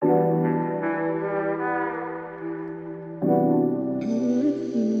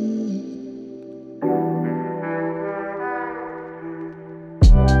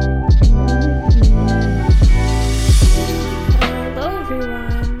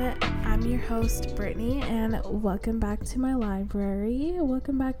host, Brittany, and welcome back to my library.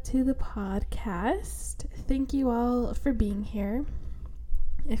 Welcome back to the podcast. Thank you all for being here.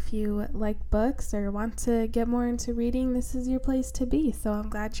 If you like books or want to get more into reading, this is your place to be, so I'm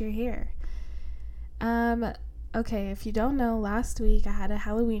glad you're here. Okay, if you don't know, last week I had a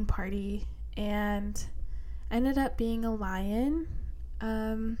Halloween party, and I ended up being a lion.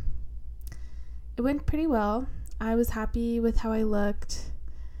 It went pretty well. I was happy with how I looked.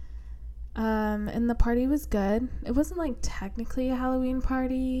 And the party was good. It wasn't like technically a Halloween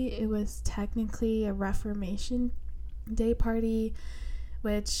party. It was technically a Reformation Day party,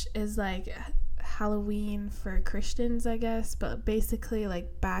 which is like Halloween for Christians, I guess. But basically,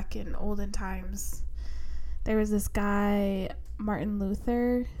 like back in olden times, there was this guy, Martin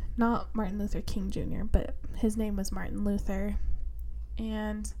Luther, not Martin Luther King Jr., but his name was Martin Luther.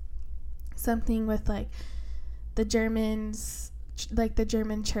 And something with like the Germans, like the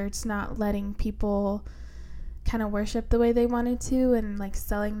German church not letting people kind of worship the way they wanted to, and like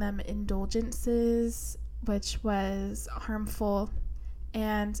selling them indulgences, which was harmful.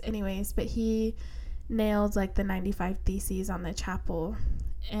 And anyways, but he nailed like the 95 Theses on the chapel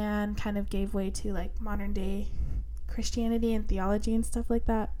and kind of gave way to like modern day Christianity and theology and stuff like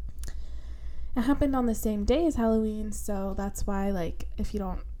that. It happened on the same day as Halloween, so that's why like if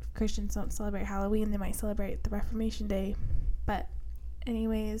Christians don't celebrate Halloween, they might celebrate the Reformation Day. But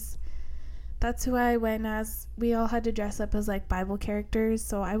anyways, that's who I went as. We all had to dress up as like Bible characters,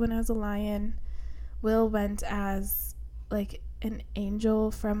 so I went as a lion. Will went as like an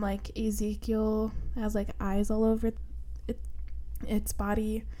angel from like Ezekiel, has like eyes all over its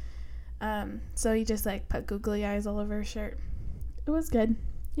body. So he just like put googly eyes all over her shirt. It was good,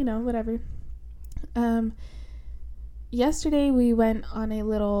 whatever. Yesterday we went on a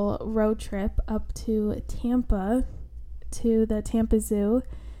little road trip up to Tampa, to the Tampa Zoo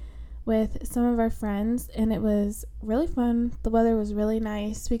with some of our friends, and it was really fun. The weather was really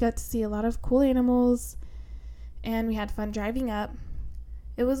nice. We got to see a lot of cool animals, and we had fun driving up.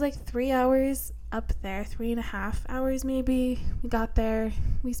 It was like 3 hours up there, 3.5 hours maybe. We got there.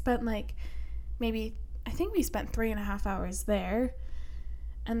 We spent I think we spent 3.5 hours there,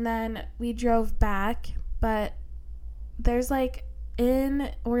 and then we drove back. But there's like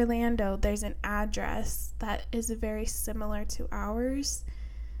in Orlando, there's an address that is very similar to ours.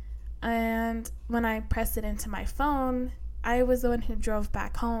 And when I pressed it into my phone, I was the one who drove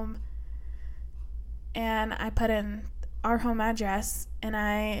back home. And I put in our home address, and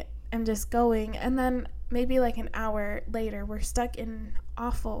I am just going. And then maybe like an hour later, we're stuck in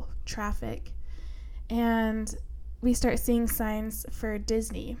awful traffic. And we start seeing signs for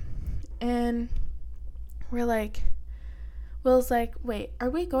Disney. And we're like, Will's like, wait,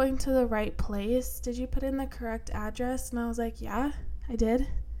 are we going to the right place? Did you put in the correct address? And I was like, yeah, I did.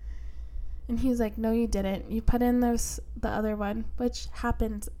 And he's like, no, you didn't. You put in the other one, which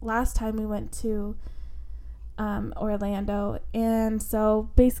happened last time we went to Orlando. And so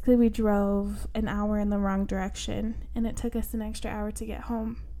basically we drove an hour in the wrong direction, and it took us an extra hour to get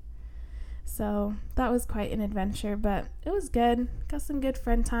home. So that was quite an adventure, but it was good. Got some good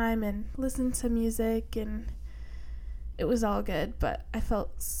friend time and listened to music, and it was all good. But I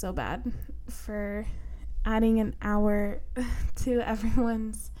felt so bad for adding an hour to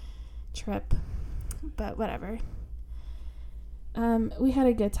everyone's trip, but whatever. We had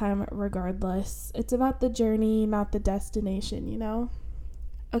a good time regardless. It's about the journey, not the destination,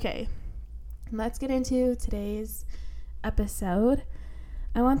 Okay, let's get into today's episode.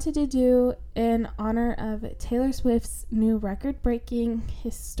 I wanted to do in honor of Taylor Swift's new record-breaking,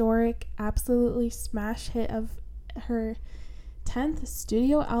 historic, absolutely smash hit of her 10th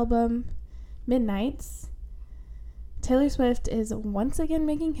studio album, Midnights. Taylor Swift is once again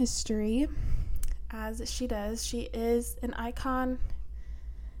making history, as she does. She is an icon.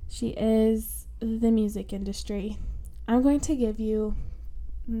 She is the music industry. I'm going to give you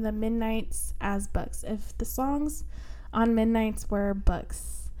the Midnights as books. If the songs on Midnights were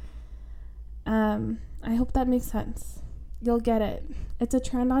books. I hope that makes sense. You'll get it. It's a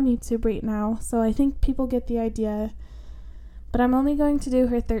trend on YouTube right now, so I think people get the idea. But I'm only going to do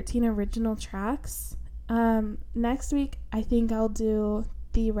her 13 original tracks. Next week, I think I'll do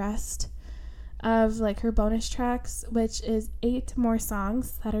the rest of like her bonus tracks, which is 8 more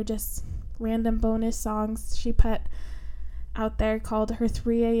songs that are just random bonus songs she put out there called her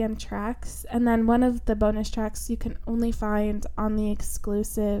 3 a.m. tracks. And then one of the bonus tracks you can only find on the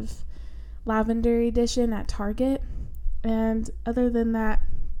exclusive Lavender edition at Target. And other than that,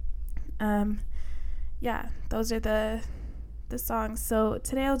 those are the songs. So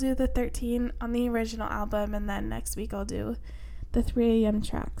today I'll do the 13 on the original album, and then next week I'll do the 3 a.m.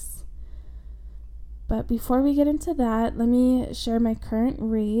 tracks. But before we get into that, let me share my current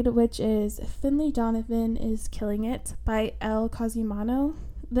read, which is Finley Donovan is Killing It by Elle Cosimano.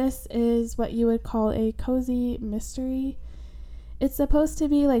 This is what you would call a cozy mystery. It's supposed to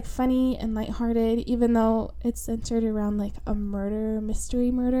be like funny and lighthearted, even though it's centered around like a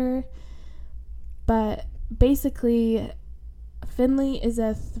mystery murder. But basically, Finley is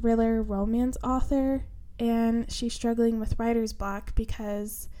a thriller romance author, and she's struggling with writer's block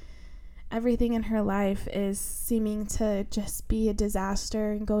because everything in her life is seeming to just be a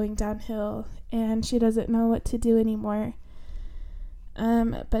disaster and going downhill, and she doesn't know what to do anymore.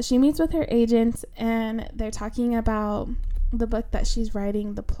 But she meets with her agent, and they're talking about the book that she's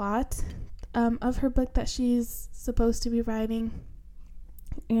writing, the plot of her book that she's supposed to be writing.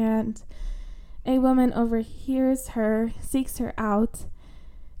 And a woman overhears her, seeks her out,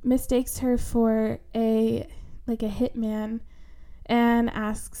 mistakes her for a hitman, and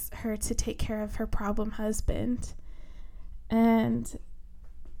asks her to take care of her problem husband. And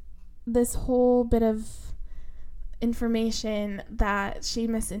this whole bit of information that she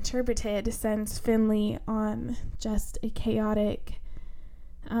misinterpreted sends Finley on just a chaotic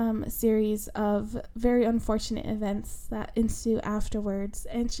series of very unfortunate events that ensue afterwards,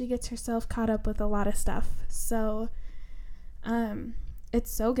 and she gets herself caught up with a lot of stuff. So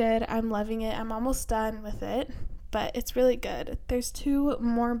it's so good. I'm loving it. I'm almost done with it, but it's really good. There's 2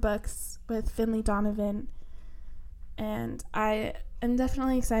 more books with Finley Donovan, and I am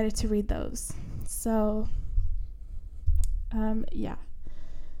definitely excited to read those. So yeah.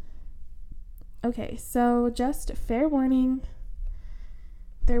 Okay, so just fair warning,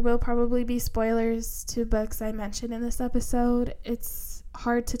 there will probably be spoilers to books I mentioned in this episode. It's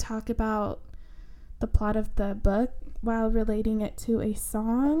hard to talk about the plot of the book while relating it to a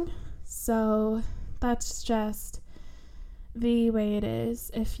song, so that's just the way it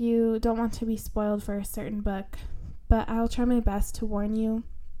is if you don't want to be spoiled for a certain book. But I'll try my best to warn you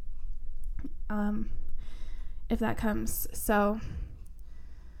if that comes. So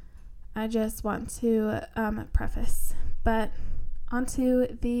I just want to preface. But onto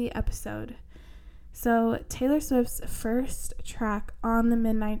the episode. So Taylor Swift's first track on the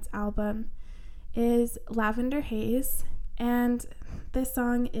Midnights album is Lavender Haze, and this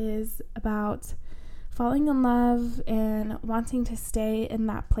song is about falling in love and wanting to stay in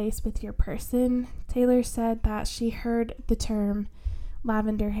that place with your person. Taylor said that she heard the term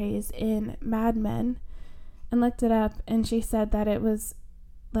lavender haze in Mad Men and looked it up, and she said that it was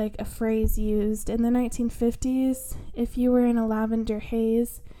like a phrase used in the 1950s. If you were in a lavender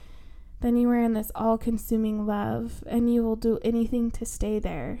haze, then you were in this all-consuming love, and you will do anything to stay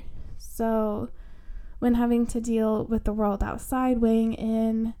there. So when having to deal with the world outside weighing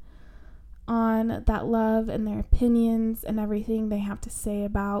in on that love and their opinions and everything they have to say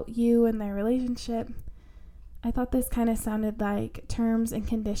about you and their relationship, I thought this kind of sounded like Terms and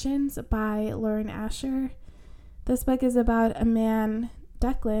Conditions by Lauren Asher. This book is about a man,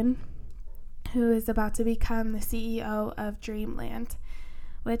 Declan, who is about to become the CEO of Dreamland,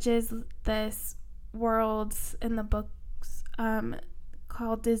 which is this world in the books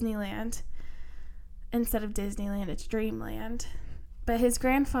called Disneyland. Instead of Disneyland, it's Dreamland. But his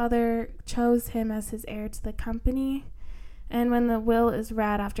grandfather chose him as his heir to the company, and when the will is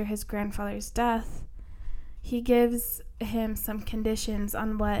read after his grandfather's death, he gives him some conditions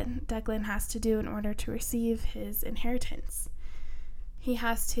on what Declan has to do in order to receive his inheritance. He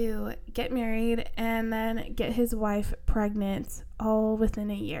has to get married and then get his wife pregnant all within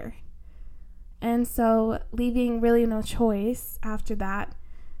a year. And so, leaving really no choice after that,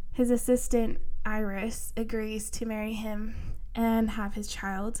 his assistant Iris agrees to marry him and have his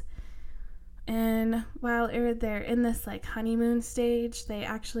child. And while they're in this like honeymoon stage, they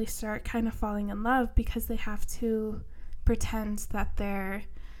actually start kind of falling in love because they have to pretend that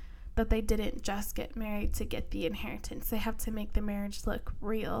they didn't just get married to get the inheritance. They have to make the marriage look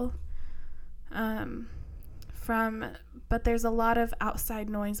real. But there's a lot of outside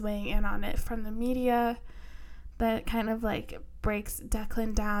noise weighing in on it from the media that kind of like breaks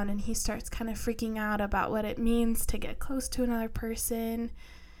Declan down, and he starts kind of freaking out about what it means to get close to another person.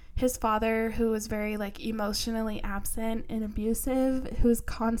 His father, who was very like emotionally absent and abusive, who's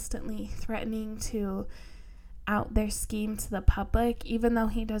constantly threatening to out their scheme to the public, even though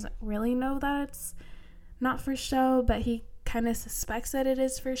he doesn't really know that it's not for show, but he kind of suspects that it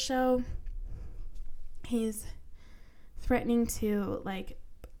is for show. He's threatening to like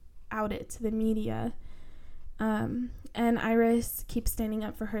out it to the media. And Iris keeps standing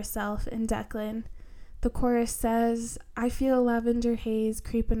up for herself and Declan. The chorus says, "I feel lavender haze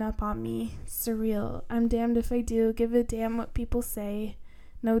creeping up on me, surreal. I'm damned if I do, give a damn what people say.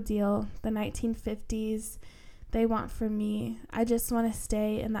 No Deal, the 1950s, They Want From Me, I Just Want to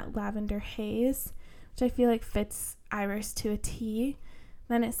Stay in That Lavender Haze, which I feel like fits Iris to a T.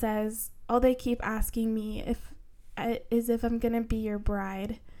 Then it says, All They Keep Asking Me is if I'm gonna be your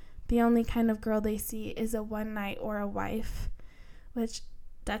bride. The only kind of girl they see is a one night or a wife, which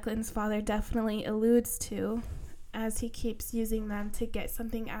Declan's father definitely alludes to, as he keeps using them to get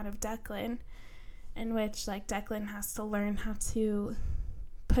something out of Declan, in which like Declan has to learn how to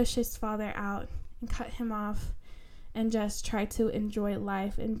push his father out and cut him off and just try to enjoy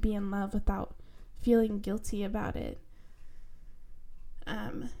life and be in love without feeling guilty about it.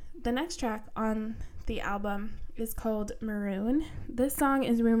 The next track on the album is called Maroon. This song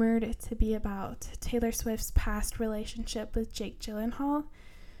is rumored to be about Taylor Swift's past relationship with Jake Gyllenhaal,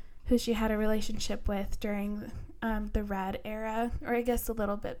 who she had a relationship with during the Red era, or I guess a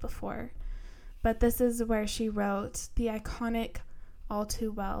little bit before. But this is where she wrote the iconic All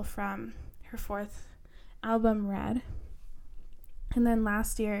Too Well from her fourth album, Red. And then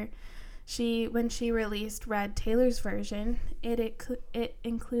last year, when she released Red, Taylor's version, it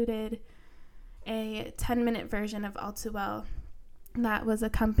included a 10-minute version of All Too Well that was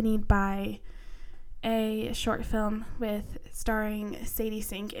accompanied by a short film starring Sadie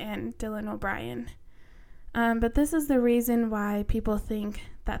Sink and Dylan O'Brien. But this is the reason why people think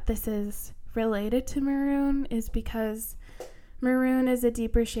that this is related to Maroon, is because Maroon is a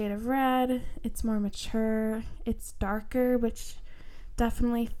deeper shade of red. It's more mature. It's darker, which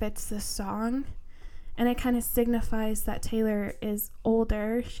definitely fits the song. And it kind of signifies that Taylor is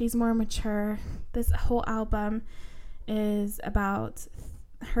older. She's more mature. This whole album is about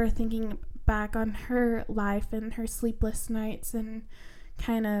her thinking back on her life and her sleepless nights and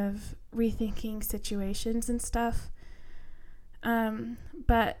kind of rethinking situations and stuff.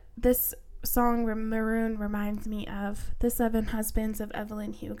 But this song Maroon reminds me of The Seven Husbands of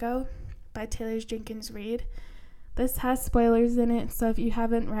Evelyn Hugo by Taylor Jenkins Reid. This has spoilers in it, so if you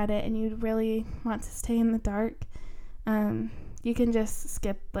haven't read it and you really want to stay in the dark, you can just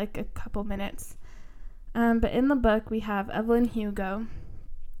skip like a couple minutes. But in the book, we have Evelyn Hugo,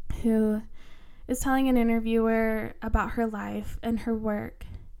 who is telling an interviewer about her life and her work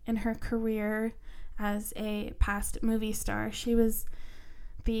and her career as a past movie star. She was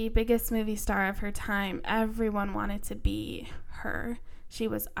the biggest movie star of her time. Everyone wanted to be her. She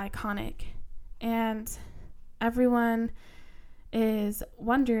was iconic. And everyone is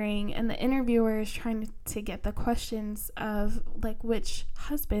wondering, and the interviewer is trying to get the questions of like which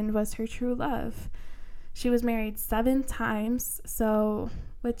husband was her true love. She was married 7 times, so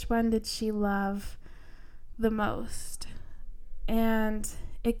which one did she love the most? And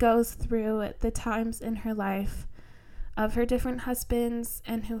it goes through the times in her life of her different husbands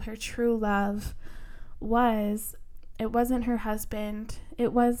and who her true love was. It wasn't her husband.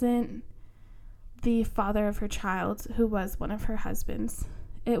 It wasn't the father of her child, who was one of her husbands.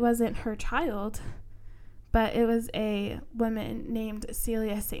 It wasn't her child, but it was a woman named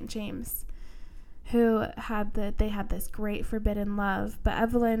Celia St. James, who they had this great forbidden love. But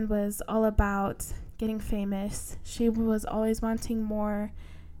Evelyn was all about getting famous. She was always wanting more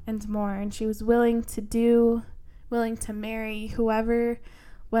and more, and she was willing to marry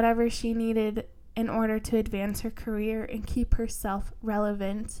whatever she needed in order to advance her career and keep herself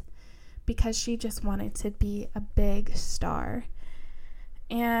relevant, because she just wanted to be a big star.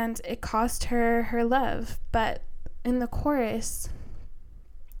 And it cost her her love. But in the chorus,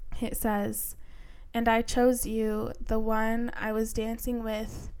 it says, "And I chose you, the one I was dancing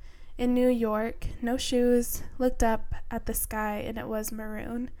with in New York, no shoes, looked up at the sky and it was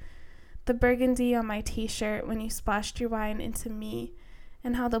maroon. The burgundy on my t-shirt when you splashed your wine into me,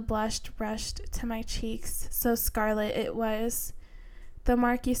 and how the blush rushed to my cheeks, so scarlet it was. The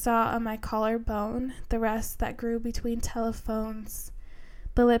mark you saw on my collarbone, the rest that grew between telephones,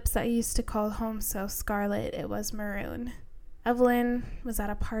 the lips that used to call home, so scarlet it was maroon." Evelyn was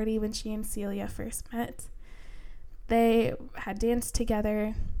at a party when she and Celia first met. They had danced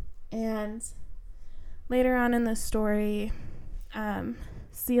together, and later on in the story,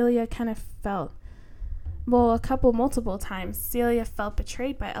 Celia kind of felt, multiple times, Celia felt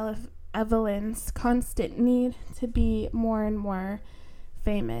betrayed by Evelyn's constant need to be more and more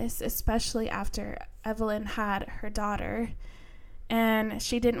famous, especially after Evelyn had her daughter, and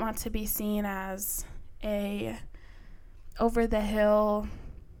she didn't want to be seen as a over-the-hill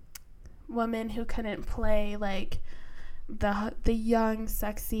woman who couldn't play like the young,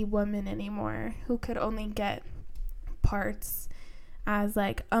 sexy woman anymore, who could only get parts as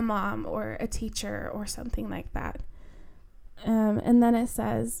like a mom or a teacher or something like that. And then it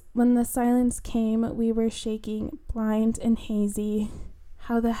says, "When the silence came, we were shaking, blind and hazy.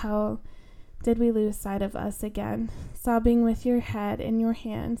 How the hell did we lose sight of us again? Sobbing with your head in your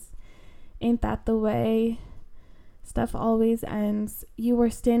hands. Ain't that the way stuff always ends? You were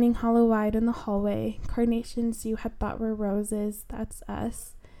standing hollow-eyed in the hallway. Carnations you had thought were roses, that's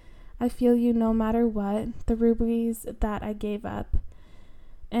us. I feel you no matter what, the rubies that I gave up.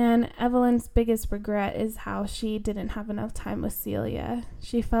 And Evelyn's biggest regret is how she didn't have enough time with Celia.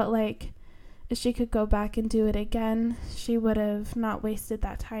 She felt like if she could go back and do it again, she would have not wasted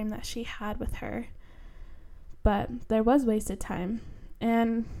that time that she had with her. But there was wasted time.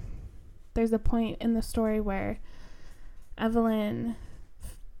 And there's a point in the story where Evelyn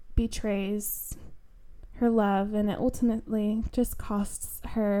betrays her love, and it ultimately just costs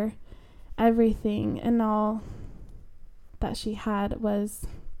her everything, and all that she had was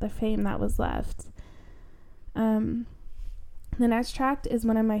the fame that was left. The next track is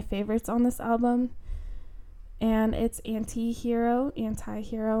one of my favorites on this album, and it's Anti-Hero.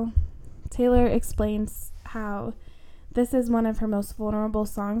 Taylor explains how this is one of her most vulnerable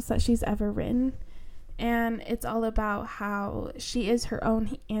songs that she's ever written, and it's all about how she is her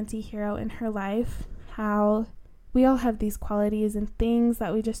own anti-hero in her life, how we all have these qualities and things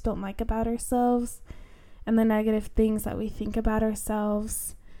that we just don't like about ourselves, and the negative things that we think about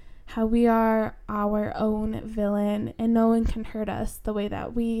ourselves, how we are our own villain and no one can hurt us the way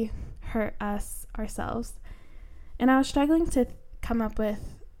that we hurt us ourselves. And I was struggling to come up with,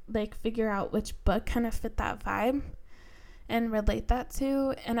 figure out which book kind of fit that vibe and relate that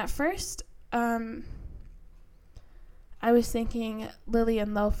to. And at first, I was thinking Lily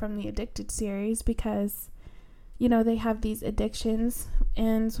and Lo from the Addicted series, because, they have these addictions,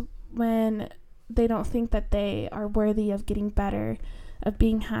 and when they don't think that they are worthy of getting better, of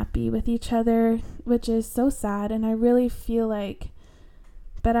being happy with each other, which is so sad. And I really feel like,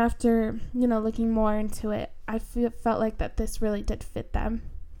 but after, looking more into it, I felt like that this really did fit them.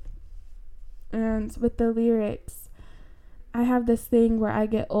 And with the lyrics, I have this thing where I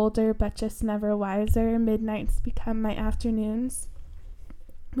get older but just never wiser. Midnights become my afternoons.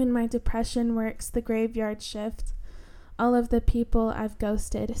 When my depression works the graveyard shift, all of the people I've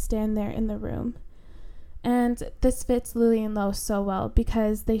ghosted stand there in the room. And this fits Lily and Lo so well,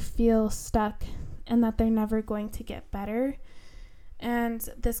 because they feel stuck and that they're never going to get better. And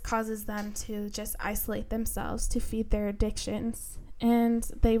this causes them to just isolate themselves to feed their addictions. And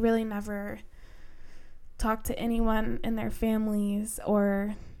they really never talk to anyone in their families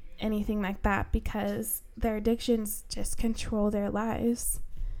or anything like that, because their addictions just control their lives.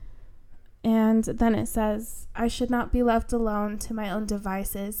 And then it says, I should not be left alone to my own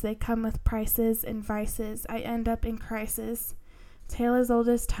devices. They come with prices and vices. I end up in crisis. Tale as old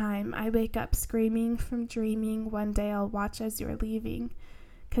as time. I wake up screaming from dreaming. One day I'll watch as you're leaving,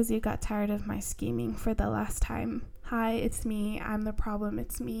 'cause you got tired of my scheming for the last time. Hi, it's me. I'm the problem.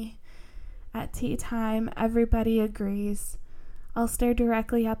 It's me. At tea time, everybody agrees. I'll stare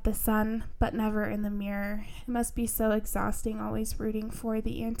directly at the sun, but never in the mirror. It must be so exhausting always rooting for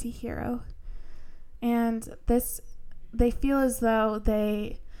the anti-hero. And they feel as though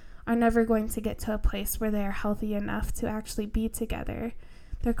they are never going to get to a place where they are healthy enough to actually be together.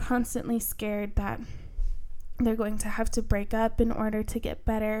 They're constantly scared that they're going to have to break up in order to get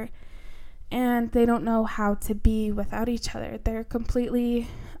better. And they don't know how to be without each other. They're completely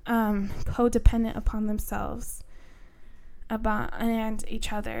codependent upon themselves and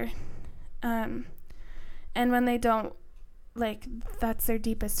each other. And when they don't, that's their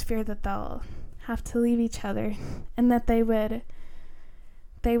deepest fear, that they'll have to leave each other, and that they would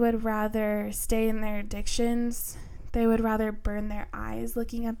rather stay in their addictions. They would rather burn their eyes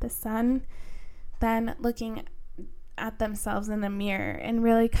looking at the sun than looking at themselves in the mirror and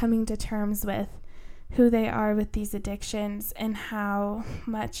really coming to terms with who they are with these addictions and how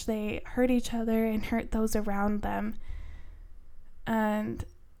much they hurt each other and hurt those around them. And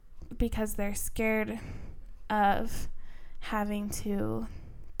because they're scared of having to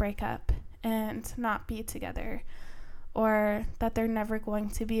break up and not be together, or that they're never going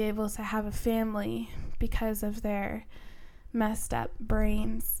to be able to have a family because of their messed up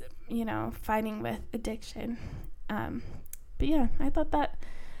brains, fighting with addiction. But yeah, I thought that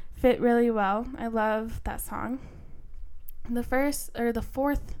fit really well. I love that song. The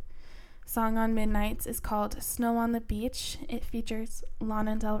fourth song on Midnights is called Snow on the Beach. It features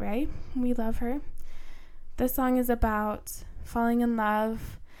Lana Del Rey. We love her. This song is about falling in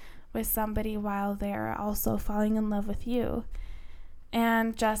love with somebody while they're also falling in love with you.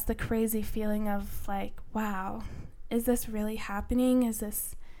 And just the crazy feeling of wow, is this really happening? Is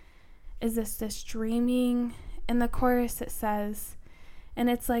this just dreaming? In the chorus it says, and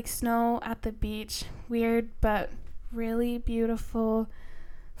it's like snow at the beach, weird but really beautiful,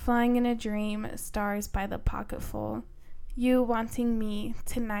 Flying in a dream, stars by the pocketful. You wanting me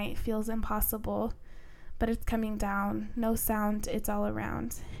tonight feels impossible, but it's coming down. No sound, it's all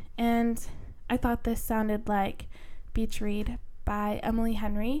around. And I thought this sounded like Beach Read by Emily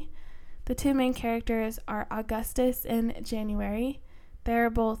Henry. The two main characters are Augustus and January. They're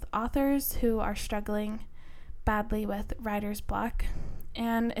both authors who are struggling badly with writer's block.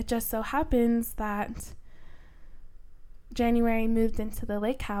 And it just so happens that January moved into the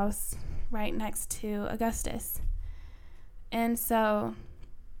lake house right next to Augustus. And so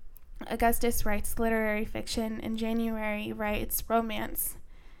Augustus writes literary fiction and January writes romance.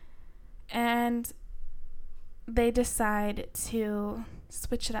 And they decide to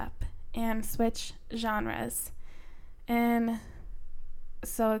switch it up and switch genres. And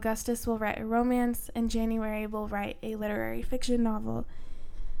so Augustus will write a romance and January will write a literary fiction novel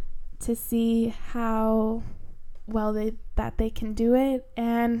to see how well they can do it.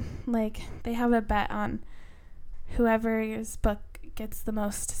 And like they have a bet on whoever's book gets the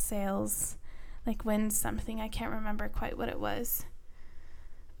most sales, like wins something. I can't remember quite what it was.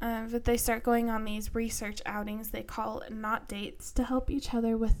 But they start going on these research outings they call not dates to help each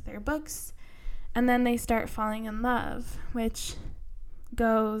other with their books. And then they start falling in love, which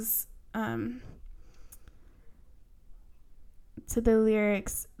goes to the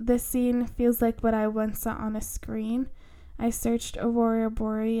lyrics. This scene feels like what I once saw on a screen. I searched Aurora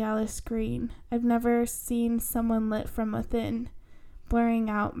Borealis green. I've never seen someone lit from within, blurring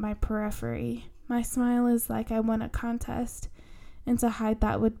out my periphery. My smile is like I won a contest, and to hide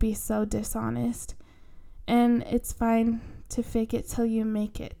that would be so dishonest. And it's fine to fake it till you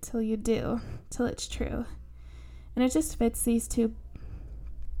make it, till you do, till it's true. And it just fits these two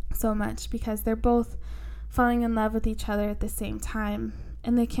so much because they're both falling in love with each other at the same time,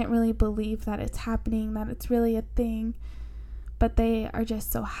 and they can't really believe that it's happening, that it's really a thing, but they are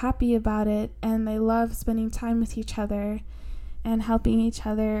just so happy about it, and they love spending time with each other and helping each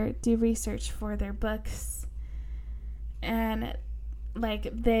other do research for their books. And like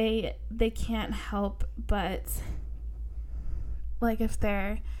they can't help but like if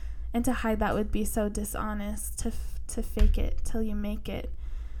they're, and to hide that would be so dishonest, to fake it till you make it.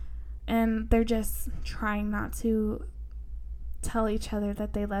 And they're just trying not to tell each other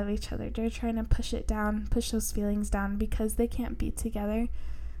that they love each other. They're trying to push it down, push those feelings down because they can't be together.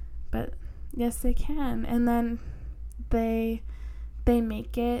 But yes, they can. And then they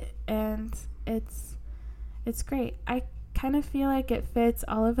make it, and it's great. I kind of feel like it fits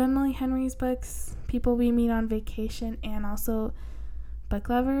all of Emily Henry's books, People We Meet on Vacation, and also book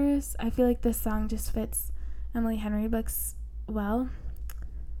lovers. I feel like this song just fits Emily Henry books well,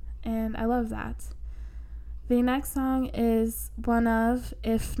 and I love that. The next song is one of,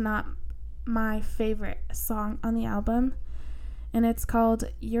 if not my favorite song on the album, and it's called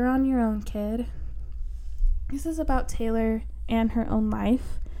You're on Your Own, Kid. This is about Taylor and her own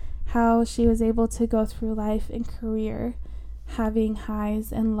life, how she was able to go through life and career having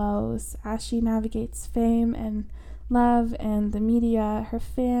highs and lows as she navigates fame and love and the media, her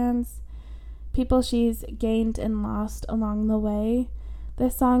fans, people she's gained and lost along the way.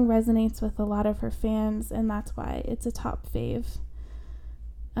 This song resonates with a lot of her fans, and that's why it's a top fave.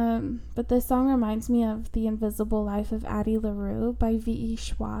 But this song reminds me of The Invisible Life of Addie LaRue by V.E.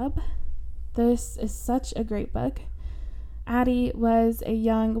 Schwab. This is such a great book. Addie was a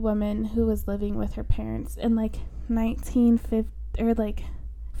young woman who was living with her parents in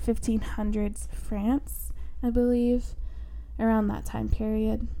 1500s France, I believe, around that time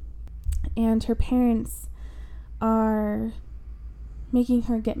period. And her parents are making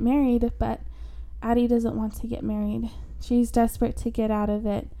her get married, but Addie doesn't want to get married. She's desperate to get out of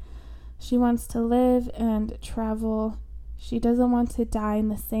it. She wants to live and travel. She doesn't want to die in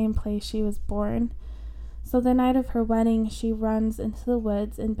the same place she was born. So the night of her wedding, she runs into the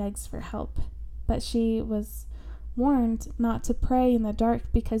woods and begs for help. But she was warned not to pray in the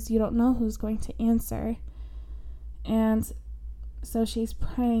dark because you don't know who's going to answer. And so she's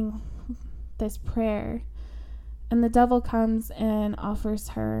praying this prayer. And the devil comes and offers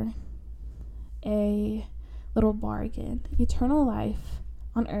her a little bargain, eternal life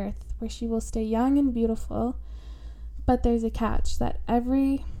on earth, where she will stay young and beautiful. But there's a catch, that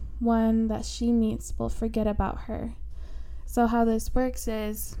everyone that she meets will forget about her. So how this works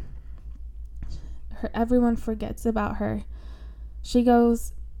is everyone forgets about her.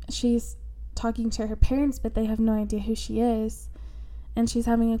 She's talking to her parents, but they have no idea who she is. And she's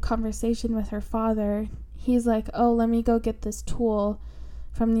having a conversation with her father. He's like, oh, let me go get this tool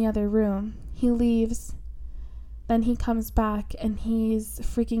from the other room. He leaves. Then he comes back and he's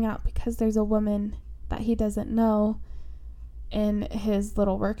freaking out because there's a woman that he doesn't know in his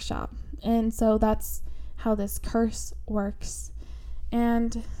little workshop. And so that's how this curse works.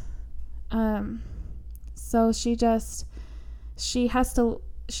 And so she deals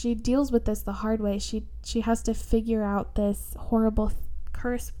with this the hard way. She has to figure out this horrible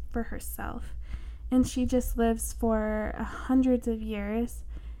curse for herself. And she just lives for hundreds of years.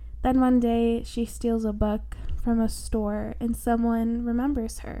 Then one day she steals a book from a store and someone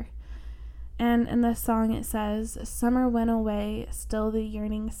remembers her. And in the song it says, "Summer went away, still the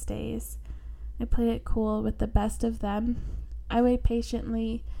yearning stays. I play it cool with the best of them. I wait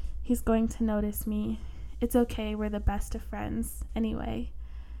patiently, he's going to notice me. It's okay, we're the best of friends, anyway.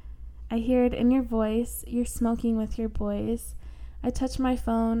 I hear it in your voice, you're smoking with your boys. I touch my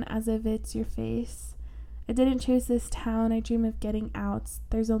phone as if it's your face. I didn't choose this town, I dream of getting out.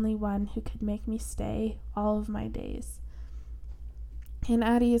 There's only one who could make me stay all of my days." And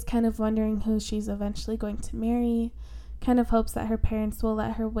Addie is kind of wondering who she's eventually going to marry, kind of hopes that her parents will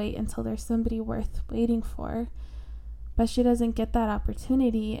let her wait until there's somebody worth waiting for. But she doesn't get that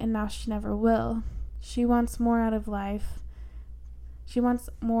opportunity, and now she never will. She wants more out of life. She wants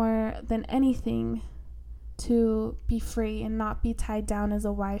more than anything to be free and not be tied down as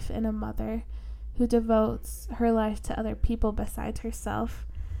a wife and a mother who devotes her life to other people besides herself.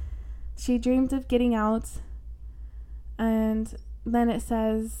 She dreamed of getting out, and then it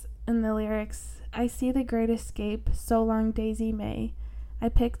says in the lyrics, "I see the great escape, so long Daisy May. I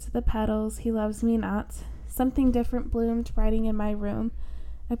picked the petals, he loves me not. Something different bloomed writing in my room.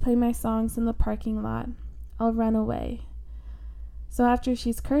 I play my songs in the parking lot. I'll run away." So after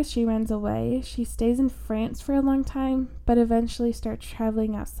she's cursed, she runs away. She stays in France for a long time, but eventually starts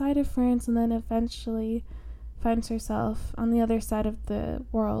traveling outside of France and then eventually finds herself on the other side of the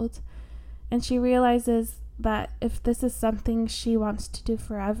world. And she realizes that if this is something she wants to do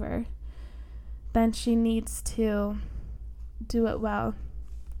forever, then she needs to do it well.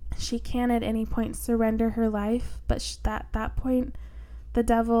 She can at any point surrender her life, but at that point, the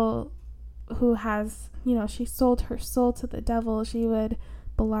devil who has, she sold her soul to the devil, she would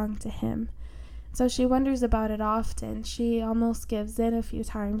belong to him. So she wonders about it often. She almost gives in a few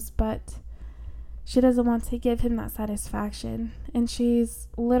times, but she doesn't want to give him that satisfaction. And she's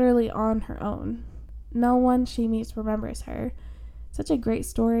literally on her own. No one she meets remembers her. Such a great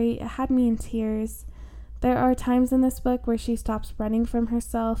story. It had me in tears. There are times in this book where she stops running from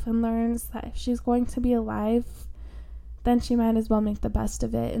herself and learns that if she's going to be alive, then she might as well make the best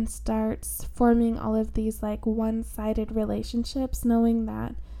of it and starts forming all of these one-sided relationships, knowing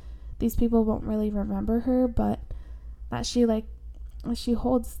that these people won't really remember her, but that she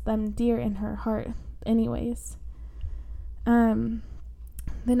holds them dear in her heart anyways.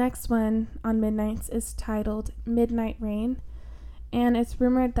 The next one on Midnights is titled Midnight Rain. And it's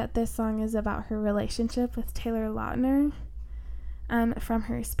rumored that this song is about her relationship with Taylor Lautner from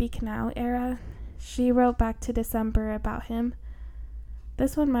her Speak Now era. She wrote back to December about him.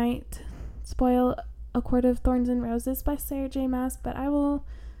 This one might spoil A Court of Thorns and Roses by Sarah J. Maas, but I will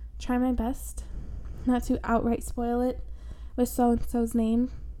try my best not to outright spoil it with so-and-so's name.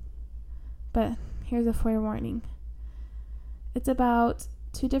 But here's a forewarning. It's about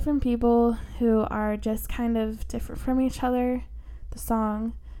two different people who are just kind of different from each other. The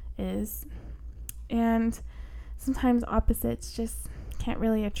song is, and sometimes opposites just can't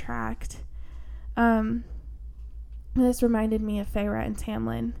really attract. This reminded me of Feyre and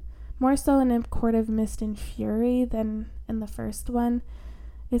Tamlin, more so in A Court of Mist and Fury than in the first one.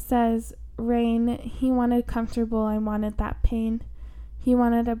 It says, "Rain, he wanted comfortable, I wanted that pain. He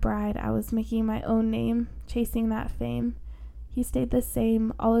wanted a bride, I was making my own name, chasing that fame. He stayed the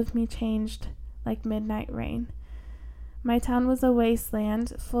same, all of me changed like midnight rain. My town was a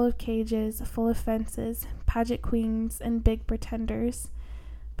wasteland, full of cages, full of fences, pageant queens, and big pretenders.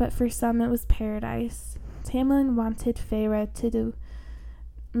 But for some it was paradise. Tamlin wanted Feyre to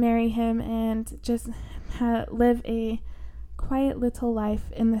marry him and just live a quiet little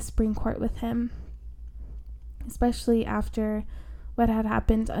life in the spring court with him, especially after what had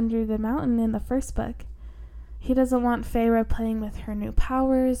happened under the mountain in the first book. He doesn't want Feyre playing with her new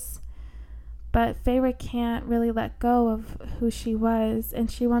powers, but Feyre can't really let go of who she was,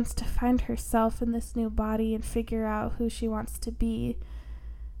 and she wants to find herself in this new body and figure out who she wants to be.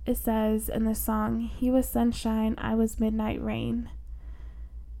 It says in the song, "He was sunshine, I was midnight rain.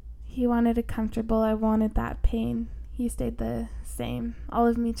 He wanted a comfortable, I wanted that pain. He stayed the same, all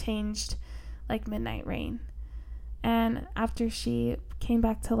of me changed like midnight rain." And after she came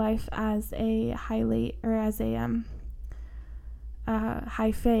back to life as a high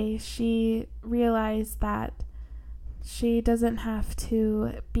fae, she realized that she doesn't have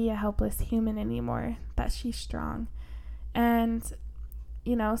to be a helpless human anymore, that she's strong. And,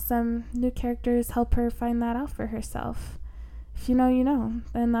 some new characters help her find that out for herself. If you know, you know.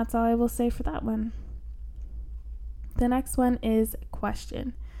 And that's all I will say for that one. The next one is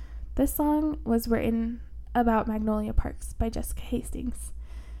Question. This song was written about Magnolia Parks by Jessica Hastings.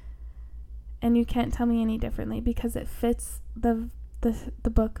 And you can't tell me any differently because it fits the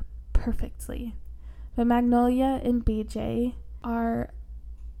book perfectly. But Magnolia and BJ are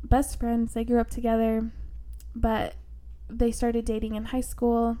best friends. They grew up together, but they started dating in high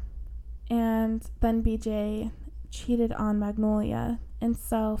school, and then BJ cheated on Magnolia. And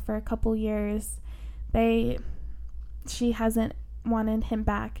so for a couple years, she hasn't wanted him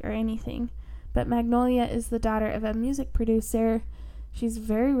back or anything. But Magnolia is the daughter of a music producer. She's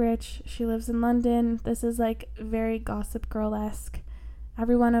very rich. She lives in London. This is like very Gossip Girl-esque.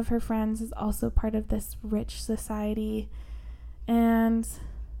 Every one of her friends is also part of this rich society. And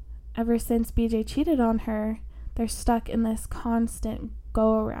ever since BJ cheated on her, they're stuck in this constant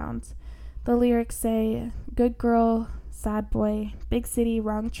go-around. The lyrics say, good girl, sad boy, big city,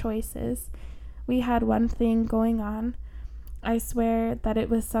 wrong choices. We had one thing going on. I swear that it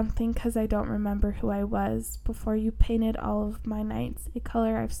was something 'cause I don't remember who I was before you painted all of my nights, a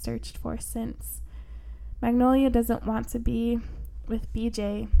color I've searched for since. Magnolia doesn't want to be with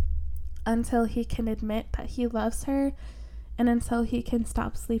BJ until he can admit that he loves her and until he can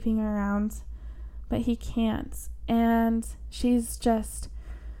stop sleeping around, but he can't. And she's just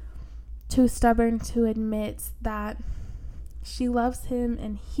too stubborn to admit that she loves him,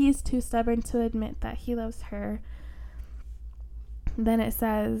 and he's too stubborn to admit that he loves her. Then it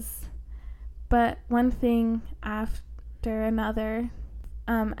says, but one thing after another,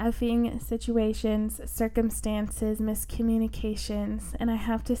 effing situations, circumstances, miscommunications, and I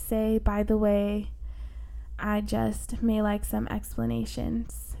have to say, by the way, I just may like some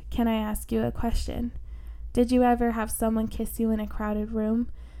explanations. Can I ask you a question? Did you ever have someone kiss you in a crowded room,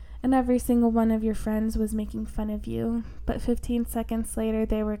 and every single one of your friends was making fun of you, but 15 seconds later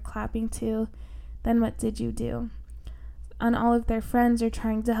they were clapping too? Then what did you do? And all of their friends are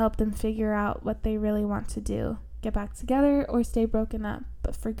trying to help them figure out what they really want to do. Get back together or stay broken up,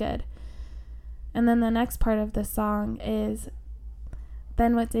 but for good. And then the next part of the song is,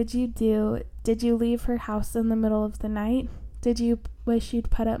 then what did you do? Did you leave her house in the middle of the night? Did you wish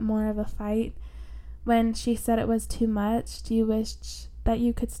you'd put up more of a fight? When she said it was too much, do you wish that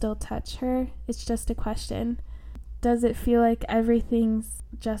you could still touch her? It's just a question. Does it feel like everything's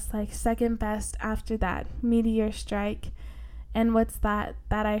just like second best after that meteor strike? And what's that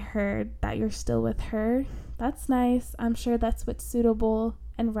I heard, that you're still with her? That's nice. I'm sure that's what's suitable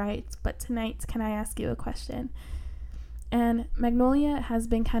and right. But tonight, can I ask you a question? And Magnolia has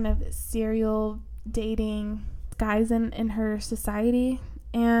been kind of serial dating guys in her society.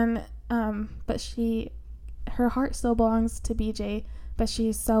 And, but her heart still belongs to BJ, but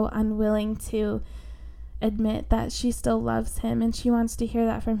she's so unwilling to admit that she still loves him, and she wants to hear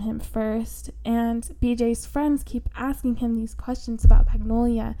that from him first. And BJ's friends keep asking him these questions about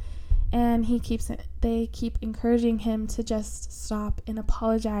Magnolia, and they keep encouraging him to just stop and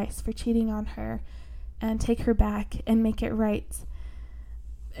apologize for cheating on her and take her back and make it right.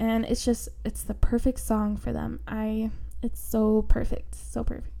 And it's the perfect song for them. It's so perfect.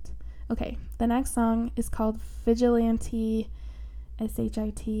 Okay, the next song is called Vigilante,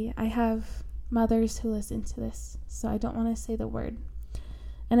 SHIT. I have mothers who listen to this, so I don't want to say the word.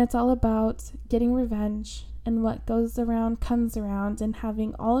 And it's all about getting revenge, and what goes around comes around, and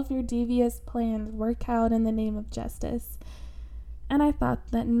having all of your devious plans work out in the name of justice. And I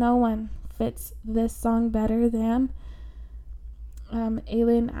thought that no one fits this song better than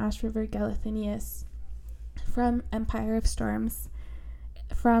Aelin Ashriver Galathynius from Empire of Storms,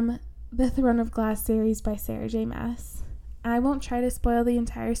 from the Throne of Glass series by Sarah J. Maas. I won't try to spoil the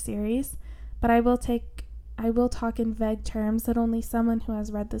entire series, but I will talk in vague terms that only someone who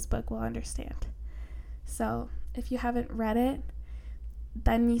has read this book will understand. So if you haven't read it,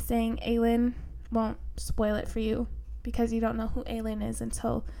 then me saying Aelin won't spoil it for you, because you don't know who Aelin is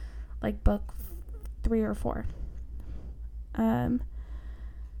until like book 3 or 4.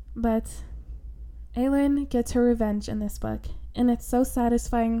 But Aelin gets her revenge in this book, and it's so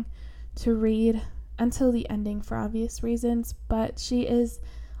satisfying to read until the ending for obvious reasons, but she is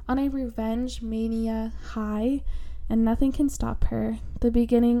on a revenge mania high, and nothing can stop her. The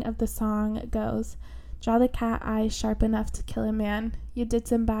beginning of the song goes, draw the cat eyes sharp enough to kill a man. You did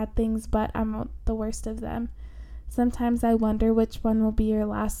some bad things, but I'm the worst of them. Sometimes I wonder which one will be your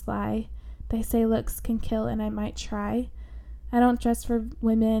last lie. They say looks can kill, and I might try. I don't dress for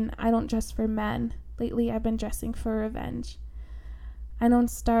women, I don't dress for men. Lately I've been dressing for revenge. I don't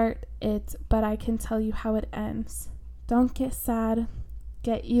start it, but I can tell you how it ends. Don't get sad,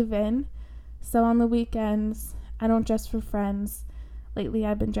 get even. So on the weekends, I don't dress for friends. Lately,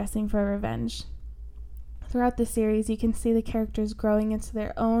 I've been dressing for revenge. Throughout the series, you can see the characters growing into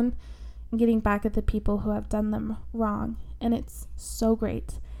their own and getting back at the people who have done them wrong. And it's so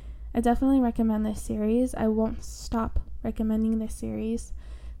great. I definitely recommend this series. I won't stop recommending this series.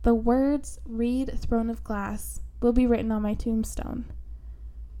 The words "Read Throne of Glass" will be written on my tombstone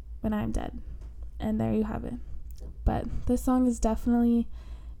when I'm dead. And there you have it. But this song is definitely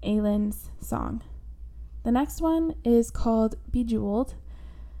Aylin's song. The next one is called Bejeweled.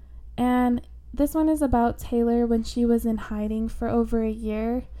 And this one is about Taylor when she was in hiding for over a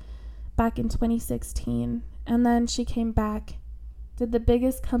year back in 2016. And then she came back, did the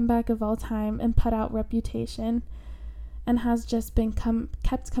biggest comeback of all time, and put out Reputation, and has just been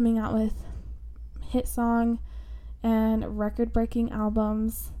kept coming out with hit song and record-breaking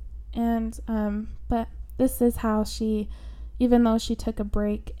albums. And but this is how she, even though she took a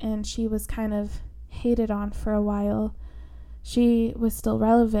break and she was kind of hated on for a while, she was still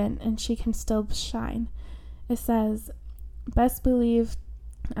relevant and she can still shine. It says, "Best believe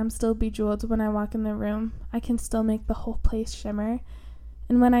I'm still bejeweled when I walk in the room. I can still make the whole place shimmer.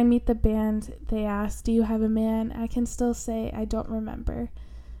 And when I meet the band, they ask, 'Do you have a man?' I can still say, 'I don't remember.'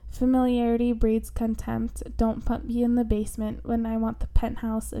 Familiarity breeds contempt. Don't put me in the basement when I want the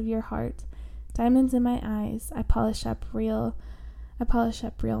penthouse of your heart. Diamonds in my eyes. I polish up real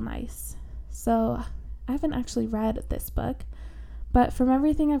nice." So I haven't actually read this book, but from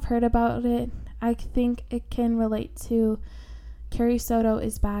everything I've heard about it, I think it can relate to Carrie Soto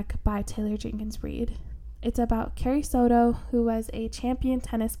is Back by Taylor Jenkins Reid. It's about Carrie Soto, who was a champion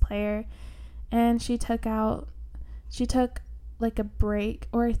tennis player, and she took like a break,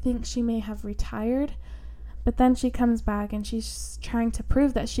 or I think she may have retired, but then she comes back and she's trying to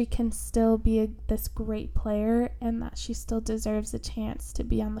prove that she can still be this great player and that she still deserves a chance to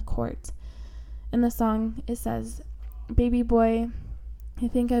be on the court. In the song, it says, "Baby boy, I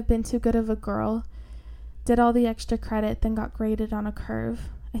think I've been too good of a girl. Did all the extra credit, then got graded on a curve.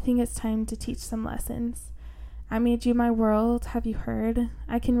 I think it's time to teach some lessons. I made you my world, have you heard?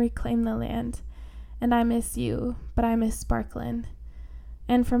 I can reclaim the land. And I miss you, but I miss sparklin'."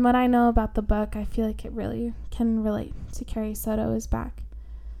 And from what I know about the book, I feel like it really can relate to Carrie Soto is Back.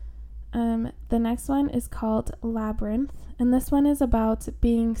 The next one is called Labyrinth, and this one is about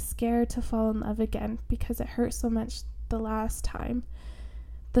being scared to fall in love again because it hurt so much the last time.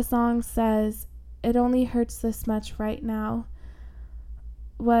 The song says, "It only hurts this much right now,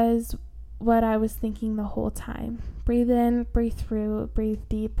 was what I was thinking the whole time. Breathe in, breathe through, breathe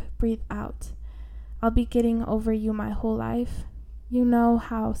deep, breathe out. I'll be getting over you my whole life. You know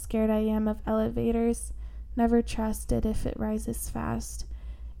how scared I am of elevators. Never trust it if it rises fast.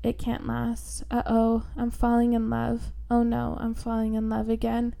 It can't last. Uh-oh, I'm falling in love. Oh no, I'm falling in love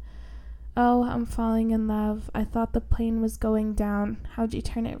again. Oh, I'm falling in love. I thought the plane was going down. How'd you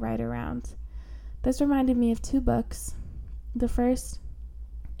turn it right around?" This reminded me of two books. The first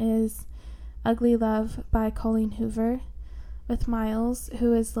is Ugly Love by Colleen Hoover, with Miles,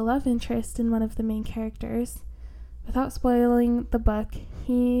 who is the love interest in one of the main characters. Without spoiling the book,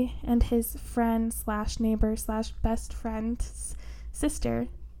 he and his friend / neighbor / best friend's sister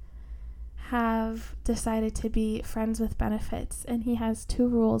have decided to be friends with benefits, and he has 2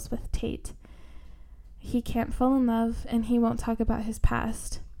 rules with Tate. He can't fall in love, and he won't talk about his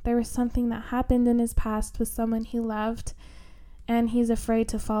past. There was something that happened in his past with someone he loved, and he's afraid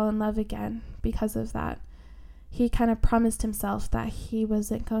to fall in love again because of that. He kind of promised himself that he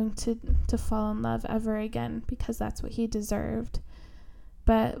wasn't going to fall in love ever again because that's what he deserved.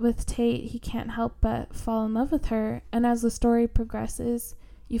 But with Tate, he can't help but fall in love with her, and as the story progresses,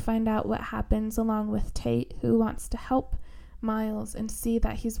 you find out what happens along with Tate, who wants to help Miles and see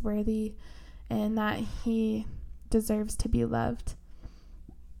that he's worthy and that he deserves to be loved.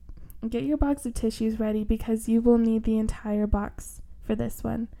 Get your box of tissues ready because you will need the entire box for this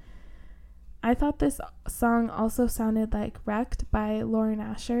one. I thought this song also sounded like Wrecked by Lauren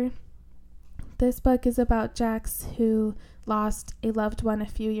Asher. This book is about Jax, who lost a loved one a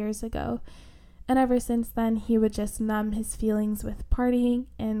few years ago, and ever since then he would just numb his feelings with partying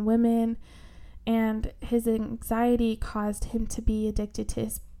and women, and his anxiety caused him to be addicted to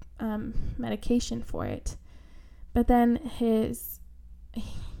his medication for it. But then his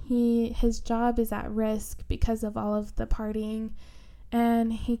job is at risk because of all of the partying,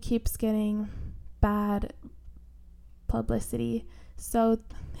 and he keeps getting bad publicity. So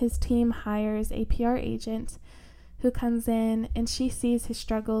his team hires a PR agent who comes in, and she sees his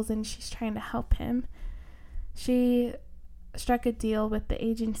struggles and she's trying to help him. She struck a deal with the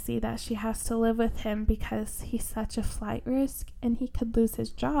agency that she has to live with him because he's such a flight risk and he could lose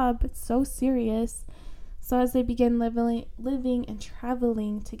his job. It's so serious. So as they begin living and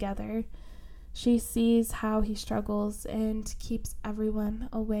traveling together, she sees how he struggles and keeps everyone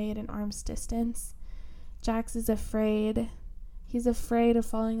away at an arm's distance. Jax is afraid. He's afraid of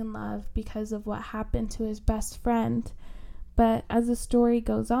falling in love because of what happened to his best friend. But as the story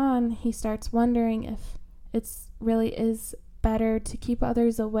goes on, he starts wondering if it really is better to keep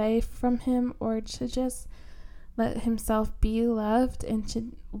others away from him or to just let himself be loved and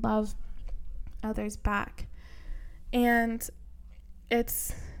to love others back. And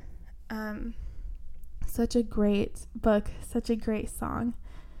it's such a great book, such a great song.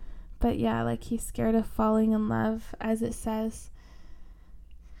 But yeah, like he's scared of falling in love, as it says.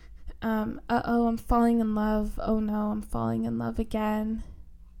 I'm falling in love. Oh no, I'm falling in love again.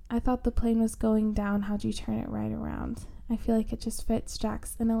 I thought the plane was going down. How'd you turn it right around? I feel like it just fits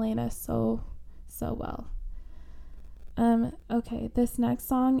Jax and Elena so well. Okay, this next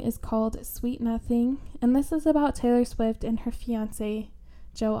song is called Sweet Nothing, and this is about Taylor Swift and her fiance,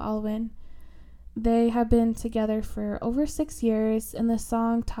 Joe Alwyn. They have been together for over 6 years, and the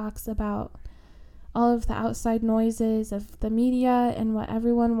song talks about all of the outside noises of the media and what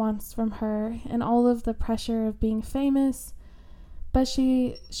everyone wants from her and all of the pressure of being famous. But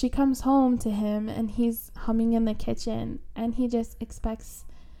she comes home to him and he's humming in the kitchen and he just expects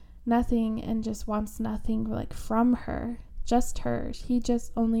nothing and just wants nothing like from her, just her. He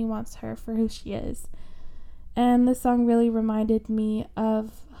just only wants her for who she is. And this song really reminded me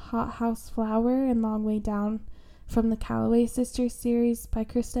of Hot House Flower and Long Way Down from the Calloway Sisters series by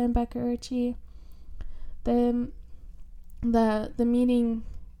Krista and Becca Ritchie. The meaning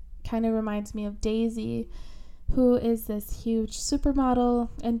kind of reminds me of Daisy, who is this huge supermodel,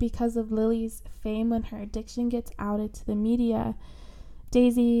 and because of Lily's fame when her addiction gets outed to the media,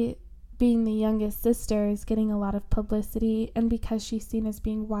 Daisy, being the youngest sister, is getting a lot of publicity, and because she's seen as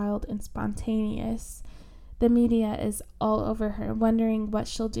being wild and spontaneous, the media is all over her, wondering what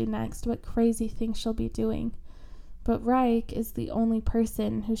she'll do next, what crazy thing she'll be doing. But Reich is the only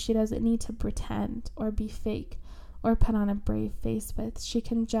person who she doesn't need to pretend or be fake or put on a brave face with. She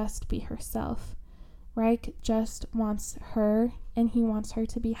can just be herself. Reich just wants her, and he wants her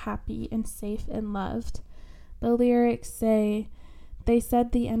to be happy and safe and loved. The lyrics say, "They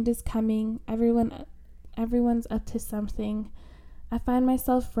said the end is coming. Everyone's up to something. I find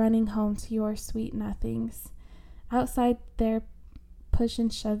myself running home to your sweet nothings. Outside there, push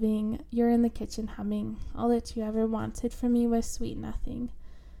and shoving. You're in the kitchen humming. All that you ever wanted from me was sweet nothing.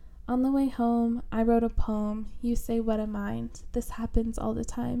 On the way home, I wrote a poem. You say, what a mind. This happens all the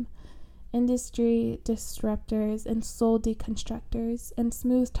time. Industry disruptors and soul deconstructors and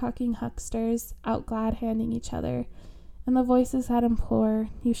smooth-talking hucksters out glad-handing each other. And the voices that implore,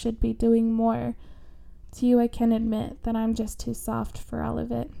 you should be doing more. To you I can admit that I'm just too soft for all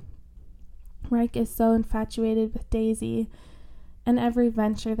of it." Reich is so infatuated with Daisy, and every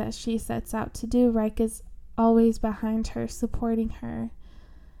venture that she sets out to do, Reich is always behind her, supporting her.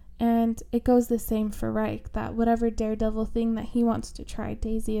 And it goes the same for Reich, that whatever daredevil thing that he wants to try,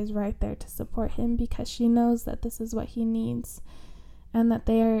 Daisy is right there to support him because she knows that this is what he needs and that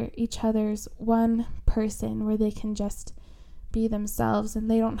they are each other's one person where they can just be themselves and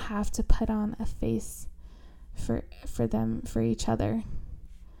they don't have to put on a face for each other.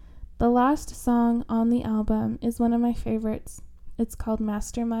 The last song on the album is one of my favorites. It's called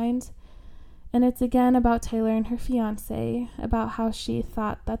Mastermind. And it's again about Taylor and her fiance, about how she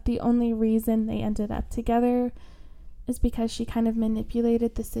thought that the only reason they ended up together is because she kind of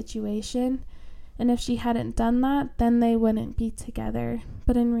manipulated the situation. And if she hadn't done that, then they wouldn't be together.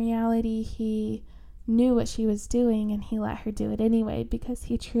 But in reality, he knew what she was doing and he let her do it anyway because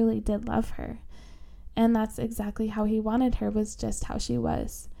he truly did love her. And that's exactly how he wanted her, was just how she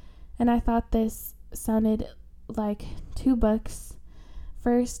was. And I thought this sounded like two books.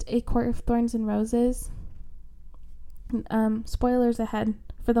 First, A Court of Thorns and Roses. Spoilers ahead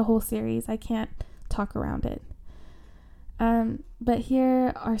for the whole series. I can't talk around it. But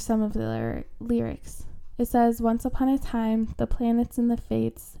here are some of the lyrics. It says, "Once upon a time, the planets and the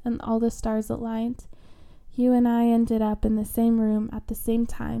fates and all the stars aligned. You and I ended up in the same room at the same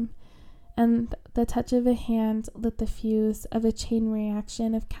time. And the touch of a hand lit the fuse of a chain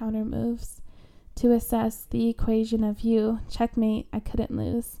reaction of counter moves. To assess the equation of you, checkmate, I couldn't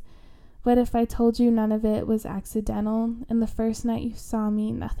lose. What if I told you none of it was accidental, and the first night you saw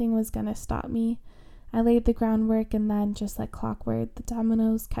me, nothing was gonna stop me? I laid the groundwork, and then, just like clockwork, the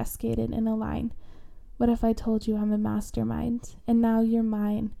dominoes cascaded in a line. What if I told you I'm a mastermind, and now you're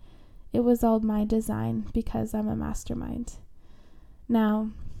mine, It was all my design because I'm a mastermind.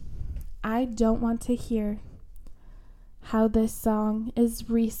 Now, I don't want to hear how this song is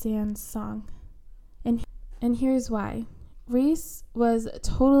Rhys-Ann's song. And here's why. Rhys was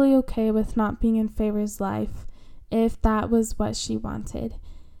totally okay with not being in Feyre's life if that was what she wanted.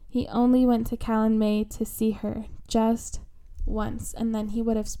 He only went to Calanmai to see her just once, and then he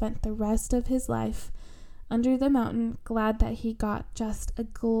would have spent the rest of his life under the mountain, glad that he got just a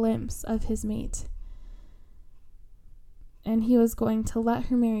glimpse of his mate. And he was going to let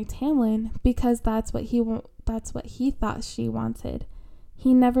her marry Tamlin because that's what he thought she wanted.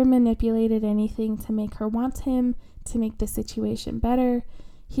 He never manipulated anything to make her want him, to make the situation better.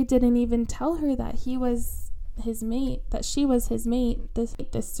 He didn't even tell her that he was his mate, that she was his mate. The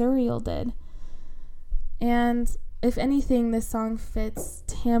Suriel did. And if anything, this song fits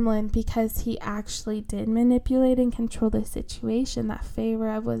Tamlin because he actually did manipulate and control the situation that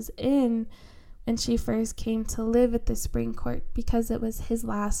Feyre was in when she first came to live at the Spring Court, because it was his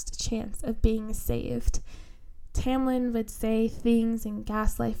last chance of being saved. Tamlin would say things and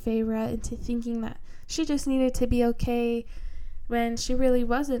gaslight Feyre into thinking that she just needed to be okay when she really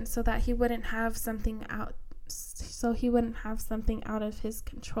wasn't, so that he wouldn't have something out of his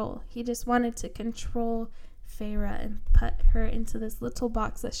control. He just wanted to control Feyre and put her into this little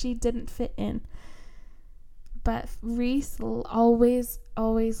box that she didn't fit in. But Rhys always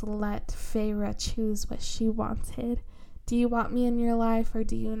let Feyre choose what she wanted. Do you want me in your life or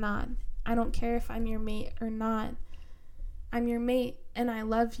do you not? I don't care if I'm your mate or not. I'm your mate and I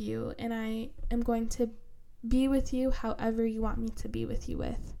love you, and I am going to be with you however you want me to be with you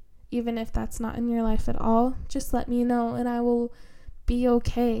with. Even if that's not in your life at all, just let me know and I will be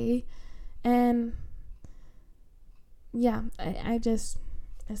okay. And yeah, it's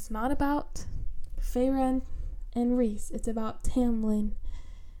not about Feyre and Rhys. It's about Tamlin.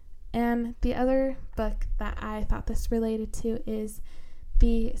 And the other book that I thought this related to is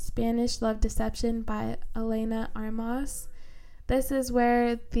The Spanish Love Deception by Elena Armas. This is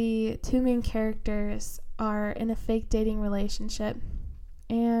where the two main characters are in a fake dating relationship,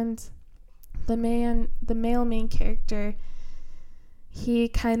 and the male main character, he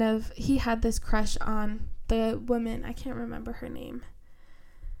had this crush on the woman. I can't remember her name.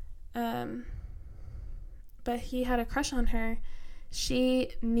 But he had a crush on her.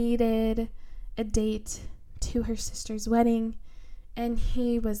 She needed a date to her sister's wedding, and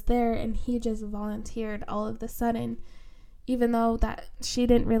he was there, and he just volunteered all of a sudden, even though that she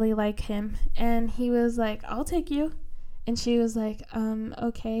didn't really like him. And he was like, I'll take you. And she was like,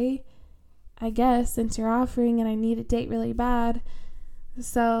 okay, I guess, since you're offering and I need a date really bad.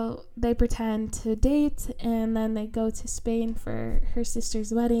 So they pretend to date, and then they go to Spain for her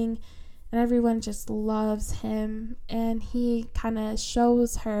sister's wedding, and everyone just loves him, and he kind of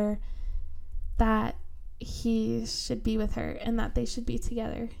shows her that he should be with her and that they should be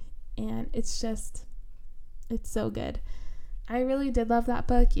together. And it's so good. I really did love that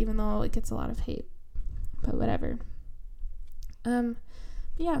book, even though it gets a lot of hate, but whatever.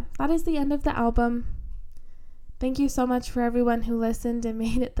 Yeah, that is the end of the album. Thank you so much for everyone who listened and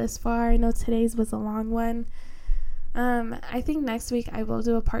made it this far. I know today's was a long one. I think next week I will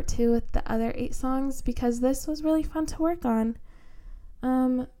do a part 2 with the other 8 songs, because this was really fun to work on.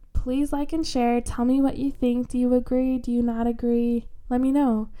 Please like and share. Tell me what you think. Do you agree? Do you not agree? Let me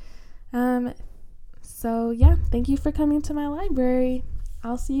know. So yeah, thank you for coming to my library.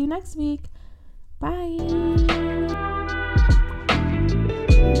 I'll see you next week. Bye.